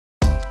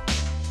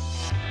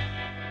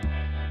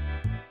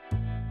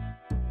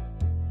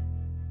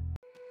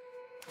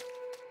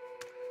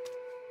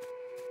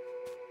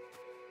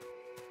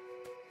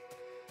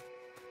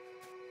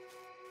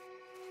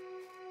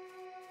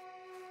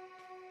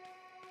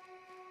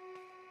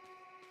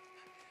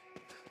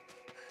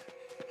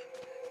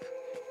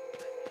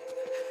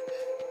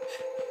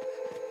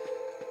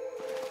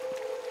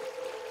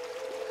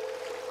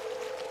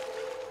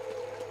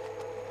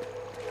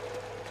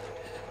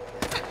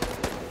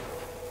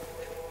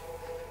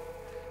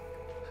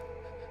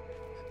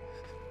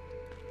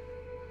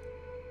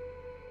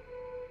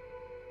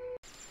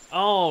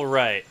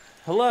Alright,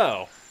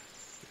 hello,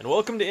 and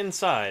welcome to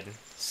Inside.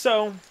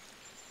 So,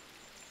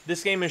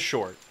 this game is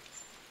short,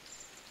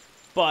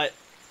 but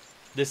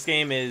this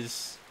game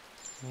is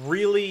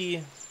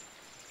really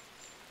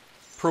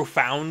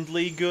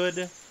profoundly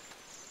good.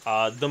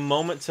 The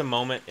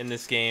moment-to-moment in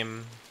this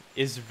game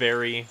is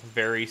very,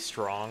 very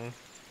strong,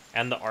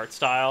 and the art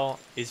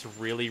style is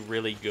really,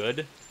 really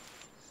good,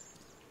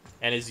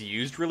 and is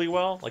used really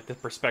well. Like, the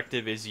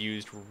perspective is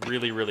used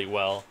really, really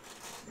well.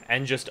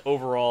 And just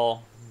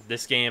overall,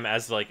 this game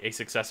as like a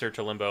successor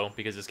to Limbo,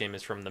 because this game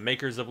is from the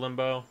makers of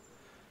Limbo,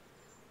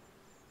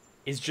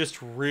 is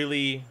just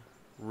really,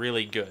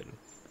 really good.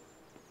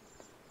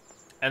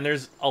 And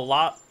there's a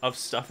lot of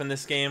stuff in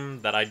this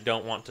game that I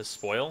don't want to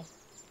spoil,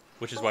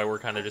 which is why we're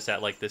kind of just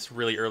at like this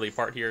really early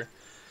part here,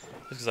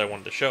 just because I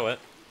wanted to show it.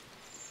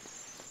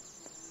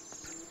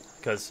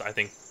 Because I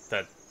think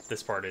that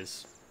this part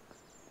is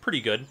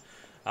pretty good.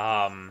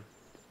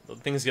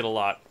 Things get a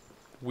lot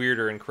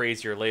weirder and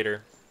crazier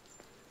later.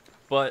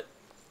 But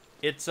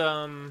it's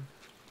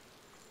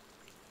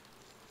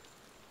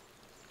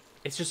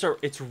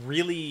it's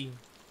really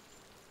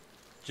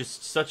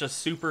just such a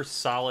super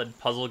solid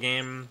puzzle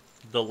game,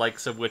 the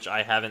likes of which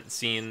I haven't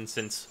seen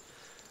since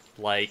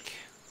like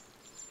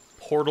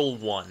Portal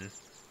 1.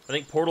 I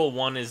think Portal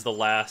 1 is the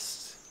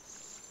last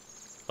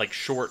like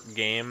short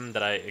game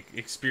that I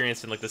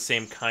experienced in like the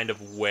same kind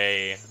of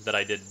way that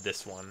I did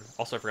this one.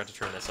 Also, I forgot to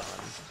turn this on.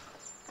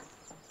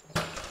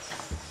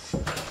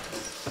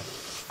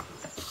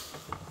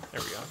 There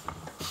we go.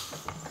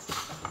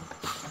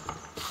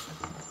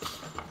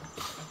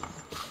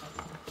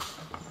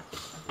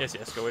 Yes,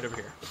 yes, go right over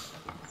here.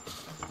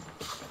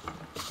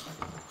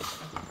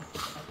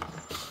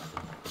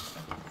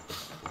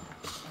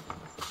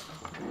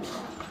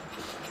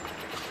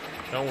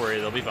 Don't worry,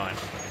 they'll be fine.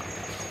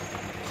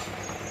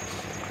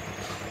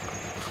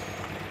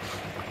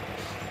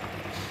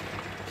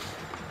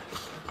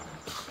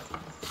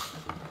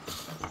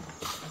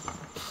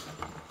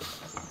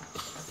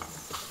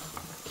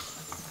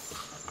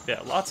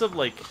 Yeah, lots of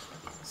like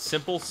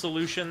simple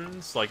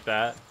solutions like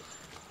that,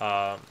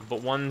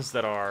 but ones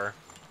that are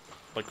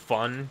like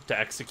fun to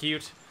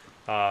execute.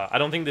 I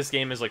don't think this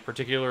game is like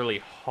particularly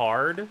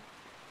hard,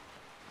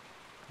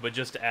 but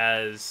just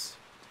as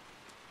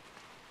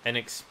an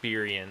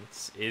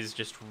experience is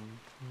just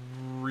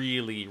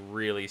really,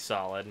 really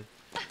solid.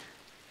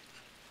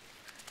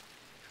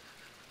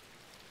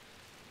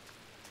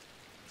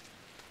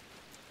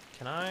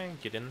 Can I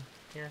get in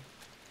here?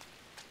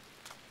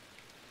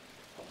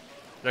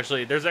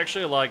 There's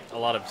actually like a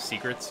lot of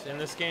secrets in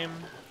this game,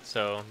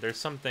 so there's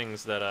some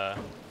things that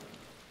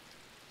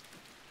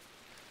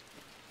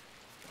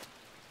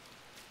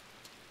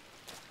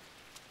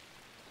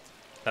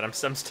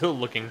I'm still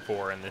looking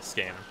for in this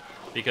game,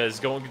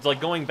 because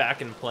going back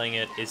and playing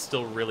it is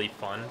still really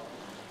fun.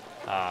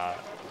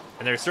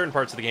 And there are certain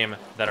parts of the game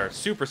that are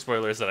super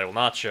spoilers that I will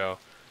not show,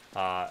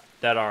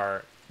 that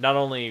are not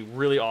only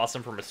really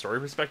awesome from a story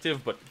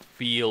perspective, but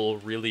feel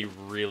really,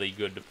 really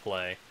good to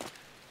play.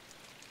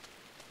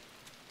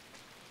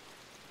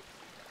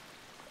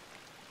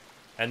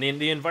 And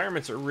the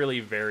environments are really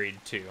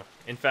varied too.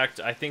 In fact,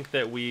 I think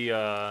that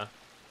we'll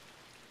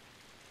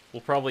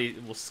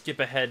skip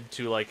ahead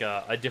to like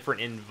a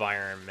different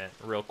environment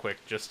real quick,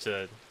 just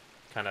to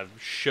kind of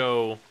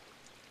show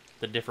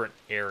the different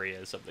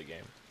areas of the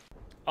game.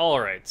 All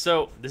right,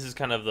 so this is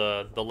kind of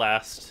the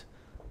last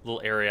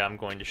little area I'm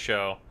going to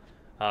show.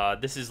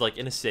 This is like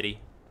in a city.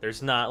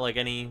 There's not like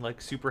any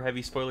like super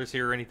heavy spoilers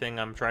here or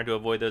anything. I'm trying to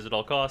avoid those at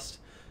all costs.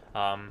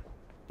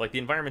 Like the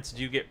environments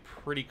do get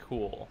pretty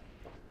cool.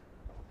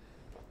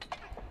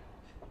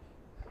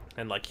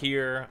 And like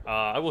here,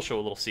 I will show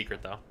a little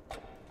secret though.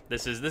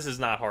 This is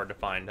not hard to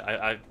find.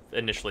 I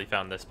initially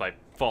found this by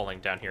falling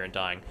down here and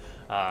dying.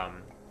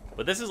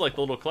 But this is like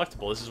the little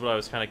collectible. This is what I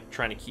was kind of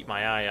trying to keep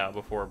my eye out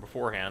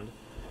beforehand.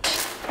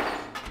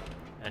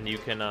 And you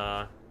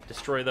can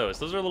destroy those.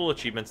 Those are little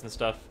achievements and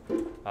stuff.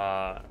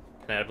 And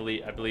I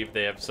believe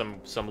they have some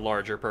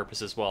larger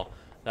purpose as well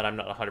that I'm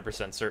not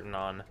 100% certain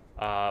on.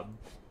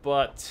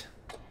 But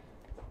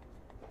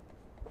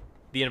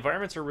the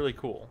environments are really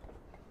cool.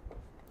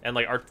 And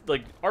like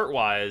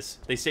art-wise,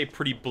 they stay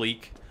pretty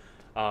bleak,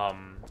 but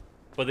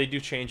they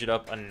do change it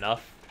up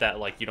enough that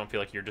like you don't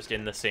feel like you're just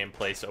in the same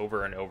place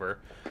over and over.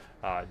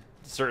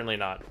 Certainly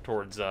not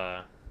towards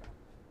the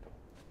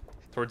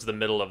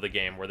middle of the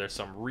game, where there's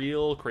some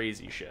real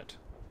crazy shit.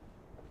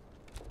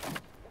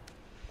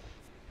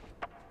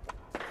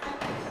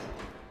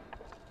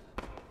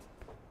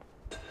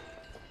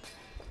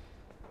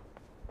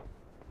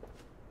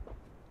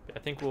 I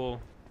think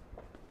we'll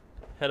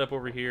head up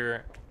over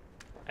here.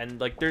 And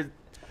like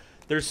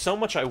there's so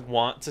much I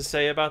want to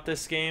say about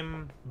this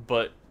game,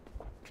 but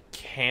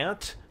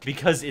can't,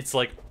 because it's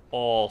like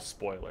all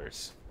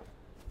spoilers.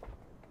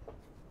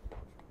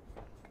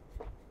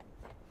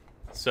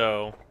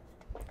 So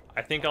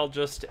I think I'll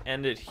just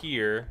end it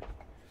here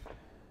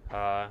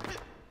and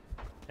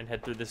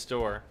head through this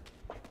door.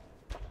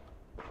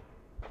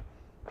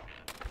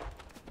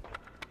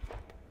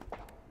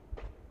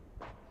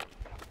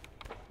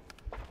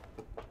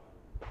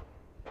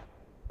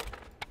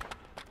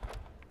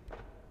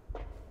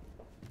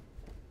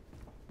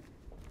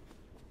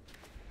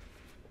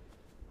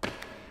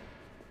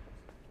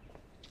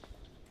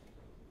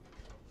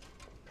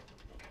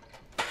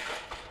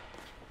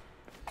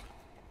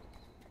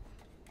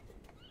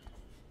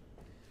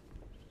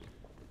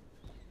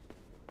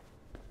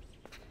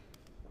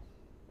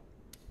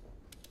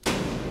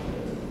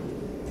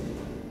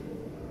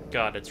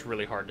 God, it's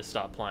really hard to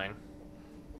stop playing.